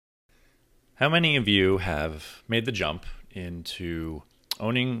How many of you have made the jump into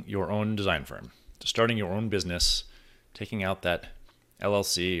owning your own design firm, starting your own business, taking out that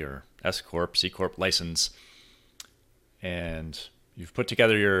LLC or S Corp, C Corp license, and you've put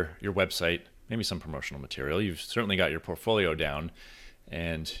together your website, maybe some promotional material. You've certainly got your portfolio down,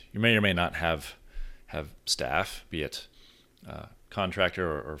 and you may or may not have staff, be it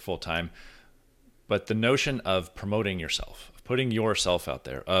contractor or full-time. But the notion of promoting yourself, of putting yourself out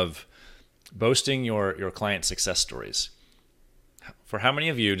there, of boasting your client success stories, for how many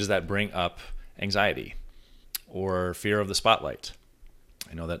of you does that bring up anxiety or fear of the spotlight?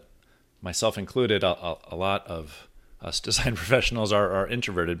 I know that myself included, a lot of us design professionals are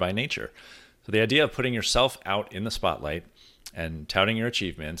introverted by nature. So the idea of putting yourself out in the spotlight and touting your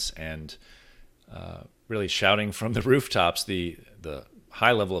achievements and really shouting from the rooftops the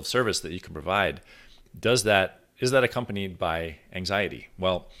high level of service that you can provide, is that accompanied by anxiety?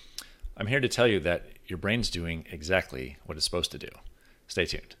 Well, I'm here to tell you that your brain's doing exactly what it's supposed to do. Stay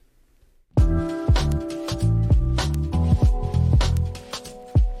tuned.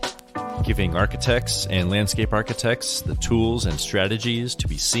 Giving architects and landscape architects the tools and strategies to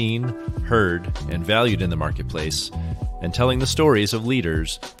be seen, heard, and valued in the marketplace, and telling the stories of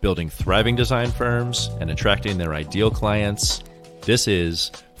leaders building thriving design firms and attracting their ideal clients. This is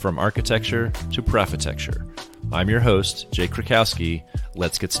From Architecture to Profitecture. I'm your host, Jay Krakowski.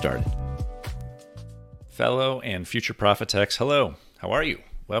 Let's get started. Fellow and future Profitex, hello. How are you?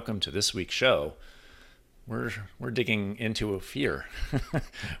 Welcome to this week's show. We're digging into a fear.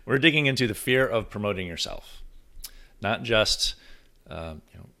 We're digging into the fear of promoting yourself, not just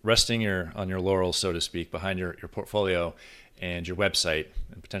resting on your laurels, so to speak, behind your portfolio and your website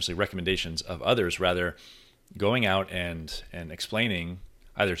and potentially recommendations of others. Rather, going out and explaining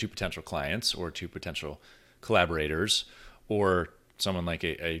either to potential clients or to potential collaborators or someone like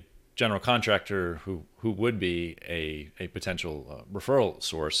a general contractor who would be a potential referral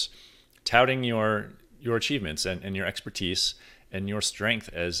source, touting your achievements and your expertise and your strength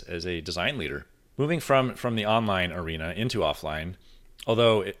as a design leader. Moving from the online arena into offline,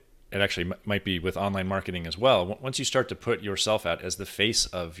 although it actually might be with online marketing as well, once you start to put yourself out as the face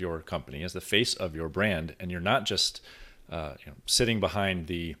of your company, as the face of your brand, and you're not just sitting behind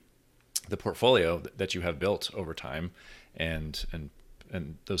the portfolio that you have built over time and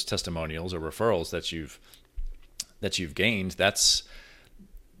those testimonials or referrals that you've gained, that's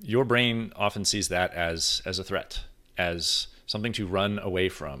your brain often sees that as a threat, as something to run away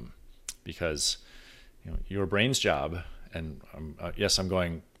from, because your brain's job, and yes, I'm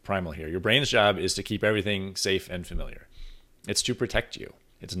going primal here, your brain's job is to keep everything safe and familiar. It's to protect you.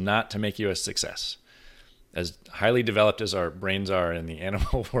 It's not to make you a success. As highly developed as our brains are in the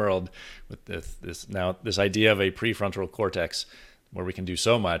animal world, with this idea of a prefrontal cortex where we can do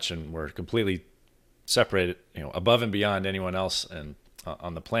so much and we're completely separated, above and beyond anyone else and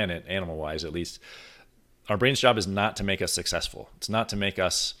on the planet, animal-wise at least, our brain's job is not to make us successful. It's not to make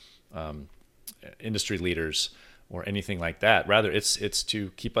us industry leaders or anything like that. Rather, it's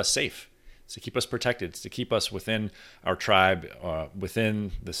to keep us safe. It's to keep us protected. It's to keep us within our tribe,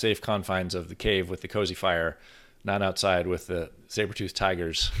 within the safe confines of the cave with the cozy fire, not outside with the saber-toothed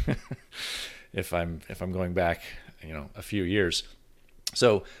tigers. if I'm going back, a few years.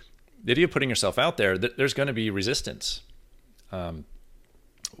 So the idea of putting yourself out there, there's going to be resistance.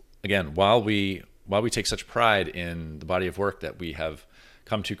 Again, while we take such pride in the body of work that we have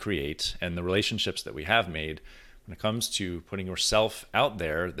come to create and the relationships that we have made, when it comes to putting yourself out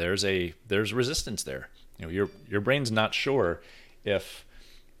there, there's resistance there. Your brain's not sure if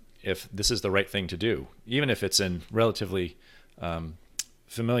this is the right thing to do, even if it's in relatively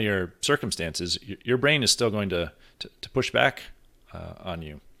familiar circumstances. Your brain is still going to push back on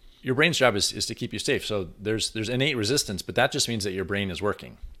you. Your brain's job is to keep you safe. So there's innate resistance, but that just means that your brain is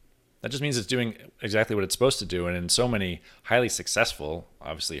working. That just means it's doing exactly what it's supposed to do. And in so many highly successful,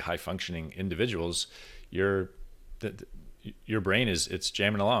 obviously high-functioning individuals, your brain it's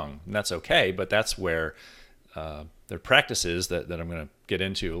jamming along, and that's okay. But that's where there are practices that I'm going to get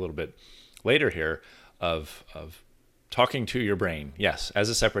into a little bit later here of talking to your brain, yes, as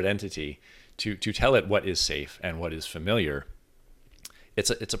a separate entity, to tell it what is safe and what is familiar.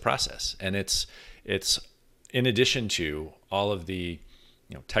 It's a process, and it's in addition to all of the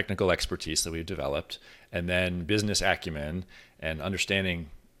technical expertise that we've developed, and then business acumen and understanding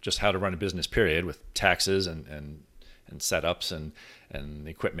just how to run a business, period, with taxes and setups and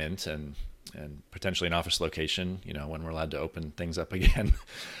equipment and potentially an office location, when we're allowed to open things up again.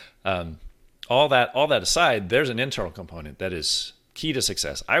 All that aside, there's an internal component that is key to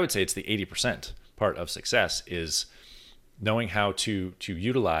success. I would say it's the 80% part of success is knowing how to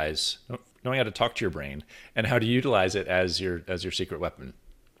utilize, knowing how to talk to your brain and how to utilize it as your secret weapon,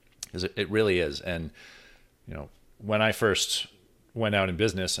 because it really is. And when I first went out in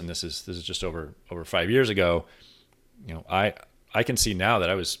business, and this is just over 5 years ago, I can see now that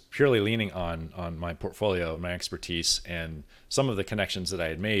I was purely leaning on my portfolio, my expertise, and some of the connections that I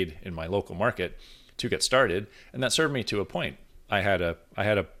had made in my local market to get started, and that served me to a point. I had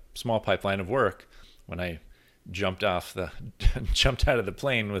a small pipeline of work when I jumped out of the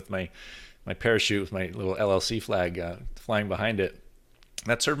plane with my parachute with my little LLC flag flying behind it.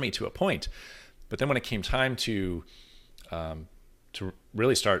 That served me to a point. But then when it came time to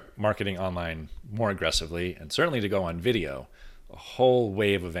really start marketing online more aggressively, and certainly to go on video, a whole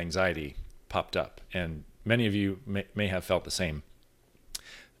wave of anxiety popped up, and many of you may have felt the same.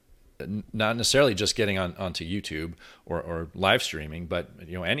 Not necessarily just getting onto YouTube or live streaming, but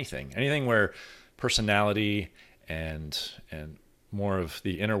anything where personality and more of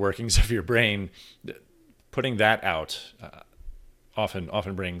the inner workings of your brain, putting that out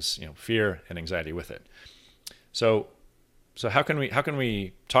often brings fear and anxiety with it. So how can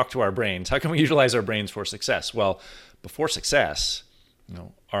we talk to our brains? How can we utilize our brains for success? Well, before success,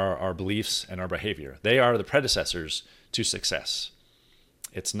 are our beliefs and our behavior. They are the predecessors to success.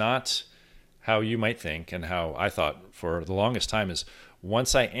 It's not how you might think, and how I thought for the longest time is,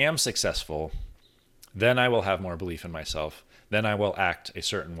 once I am successful, then I will have more belief in myself. Then I will act a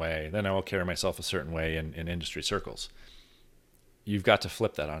certain way. Then I will carry myself a certain way in industry circles. You've got to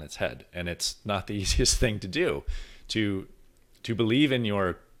flip that on its head, and it's not the easiest thing to do. To believe in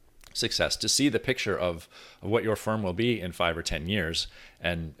your success, to see the picture of what your firm will be in 5 or 10 years,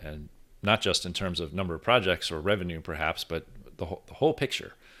 and not just in terms of number of projects or revenue perhaps, but the whole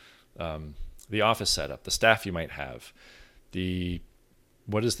picture, the office setup, the staff you might have,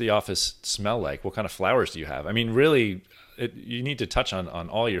 what does the office smell like? What kind of flowers do you have? I mean, really, you need to touch on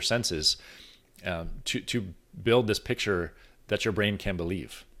all your senses to build this picture that your brain can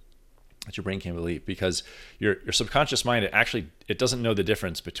believe. Because your subconscious mind, it doesn't know the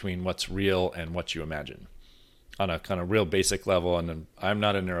difference between what's real and what you imagine on a kind of real basic level. And I'm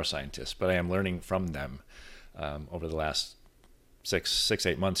not a neuroscientist, but I am learning from them over the last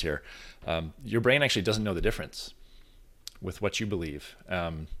 6-8 months here. Your brain actually doesn't know the difference with what you believe.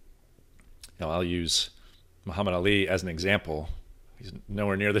 I'll use Muhammad Ali as an example. He's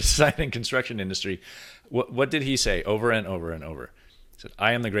nowhere near the design and construction industry. What did he say over and over and over? He said,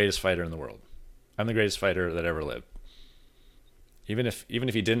 "I am the greatest fighter in the world. I'm the greatest fighter that ever lived." Even if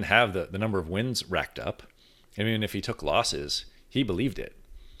he didn't have the number of wins racked up, even if he took losses, he believed it.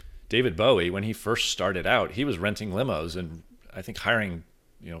 David Bowie, when he first started out, he was renting limos and I think hiring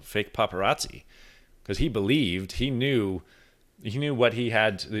fake paparazzi, because he believed, he knew what he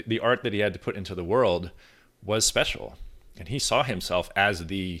had, the art that he had to put into the world was special, and he saw himself as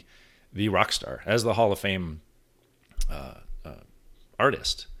the rock star, as the Hall of Fame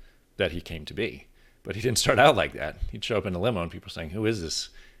artist that he came to be. But he didn't start out like that. He'd show up in a limo and people saying, "Who is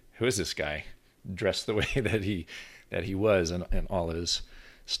this guy dressed the way that he was, and all his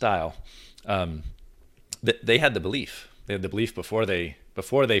style?" They had the belief. They had the belief before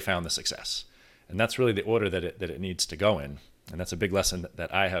they found the success, and that's really the order that it needs to go in. And that's a big lesson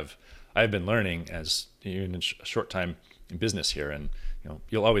that I've been learning as even in a short time in business here. And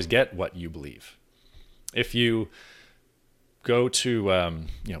you'll always get what you believe. If you go to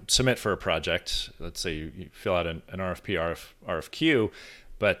submit for a project, let's say you fill out an RFP, RFQ,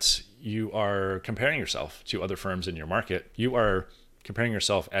 but you are comparing yourself to other firms in your market. You are comparing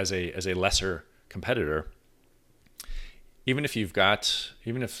yourself as a lesser competitor. Even if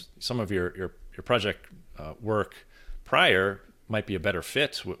some of your project work prior might be a better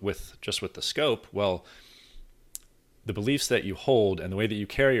fit with the scope, well, the beliefs that you hold and the way that you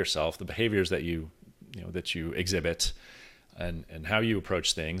carry yourself, the behaviors that you exhibit, and how you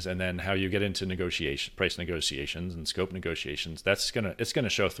approach things, and then how you get into price negotiations and scope negotiations, it's gonna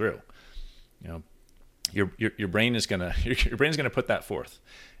show through. Your brain is gonna put that forth,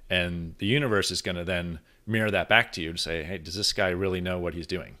 and the universe is gonna then mirror that back to you to say, "Hey, does this guy really know what he's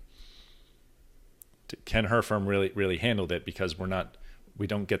doing? Can her firm really handle it?" Because we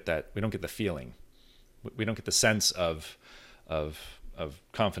don't get the feeling, we don't get the sense of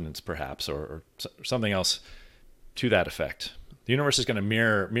confidence, perhaps, or something else to that effect. The universe is going to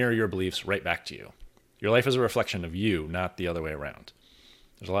mirror your beliefs right back to you. Your life is a reflection of you, not the other way around.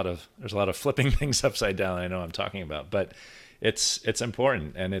 There's a lot of flipping things upside down, I know I'm talking about, but it's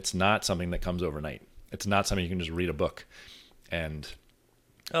important, and it's not something that comes overnight. It's not something you can just read a book and,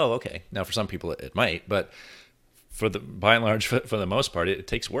 oh, okay. Now for some people it might, but by and large, for the most part, it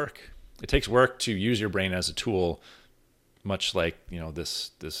takes work. It takes work to use your brain as a tool much like,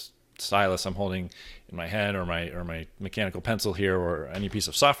 this stylus I'm holding in my hand, or my mechanical pencil here, or any piece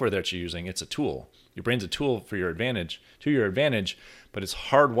of software that you're using. It's a tool. Your brain's a tool to your advantage, but it's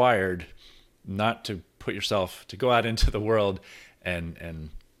hardwired not to to go out into the world and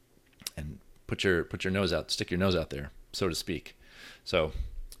put your nose out, stick your nose out there, so to speak. So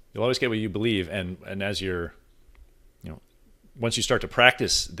you'll always get what you believe, and as you're, once you start to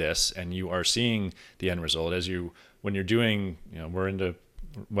practice this and you are seeing the end result, when you're doing, we're into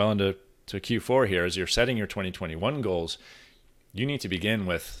Q4 here, as you're setting your 2021 goals, you need to begin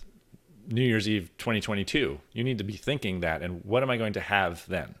with New Year's Eve 2022. You need to be thinking that, and what am I going to have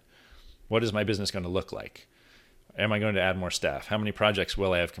then? What is my business going to look like? Am I going to add more staff? How many projects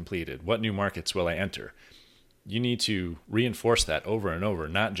will I have completed? What new markets will I enter? You need to reinforce that over and over,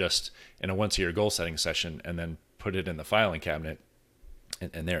 not just in a once-a-year goal-setting session and then put it in the filing cabinet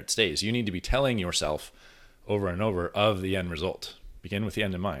and there it stays. You need to be telling yourself over and over of the end result. Begin with the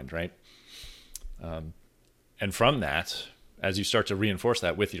end in mind, right? And from that, as you start to reinforce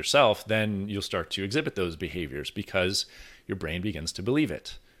that with yourself, then you'll start to exhibit those behaviors because your brain begins to believe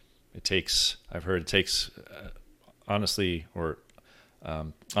it. I've heard it takes, honestly, or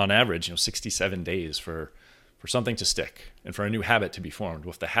on average, 67 days for something to stick and for a new habit to be formed.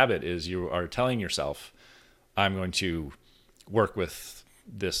 Well, if the habit is you are telling yourself, I'm going to work with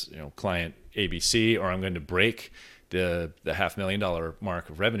this client ABC, or I'm going to break the $500,000 mark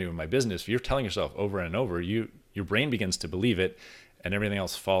of revenue in my business. If you're telling yourself over and over, your brain begins to believe it, and everything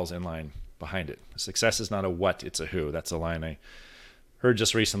else falls in line behind it. Success is not a what, it's a who. That's a line I heard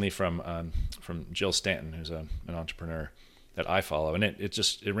just recently from Jill Stanton, who's an entrepreneur that I follow, and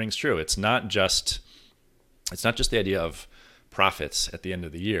it rings true. It's not just the idea of profits at the end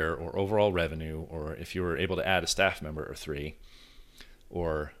of the year, or overall revenue, or if you were able to add a staff member or 3,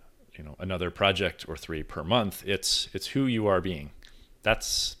 or another project or 3 per month. It's who you are being.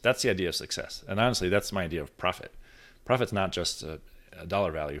 That's the idea of success. And honestly, that's my idea of profit. Profit's not just a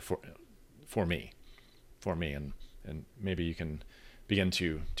dollar value for me, and maybe you can begin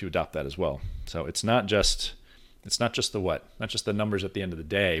to adopt that as well. So it's not just the what, not just the numbers at the end of the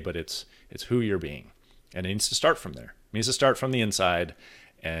day, but it's who you're being. And it needs to start from there. It needs to start from the inside,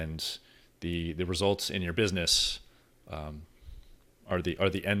 and the results in your business are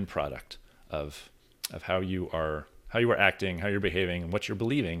the end product of how you are acting, how you're behaving, and what you're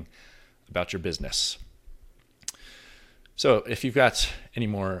believing about your business. So if you've got any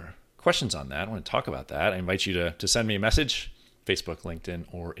more questions on that, I want to talk about that, I invite you to send me a message, Facebook, LinkedIn,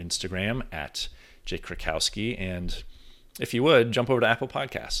 or Instagram at Jake Krakowski. And if you would, jump over to Apple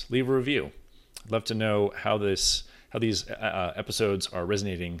Podcasts, leave a review. I'd love to know how these episodes are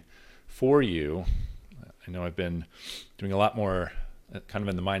resonating for you. I know I've been doing a lot more kind of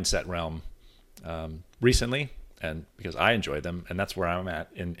in the mindset realm recently, and because I enjoy them, and that's where I'm at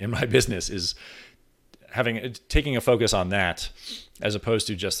in my business, is taking a focus on that as opposed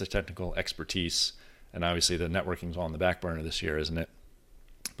to just the technical expertise. And obviously the networking's all on the back burner this year, isn't it?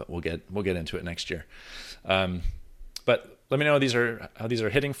 But we'll get into it next year. But let me know how these are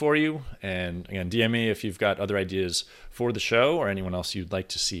hitting for you. And again, DM me if you've got other ideas for the show or anyone else you'd like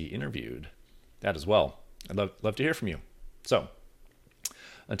to see interviewed. That as well. I'd love to hear from you. So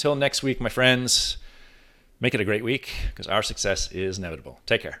until next week, my friends, make it a great week, because our success is inevitable.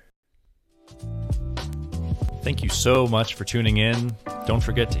 Take care. Thank you so much for tuning in. Don't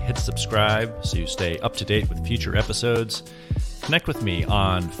forget to hit subscribe so you stay up to date with future episodes. Connect with me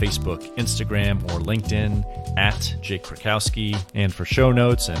on Facebook, Instagram, or LinkedIn at Jake Krakowski. And for show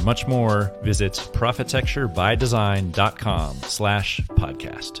notes and much more, visit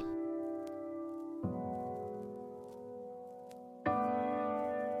profitecturebydesign.com/podcast.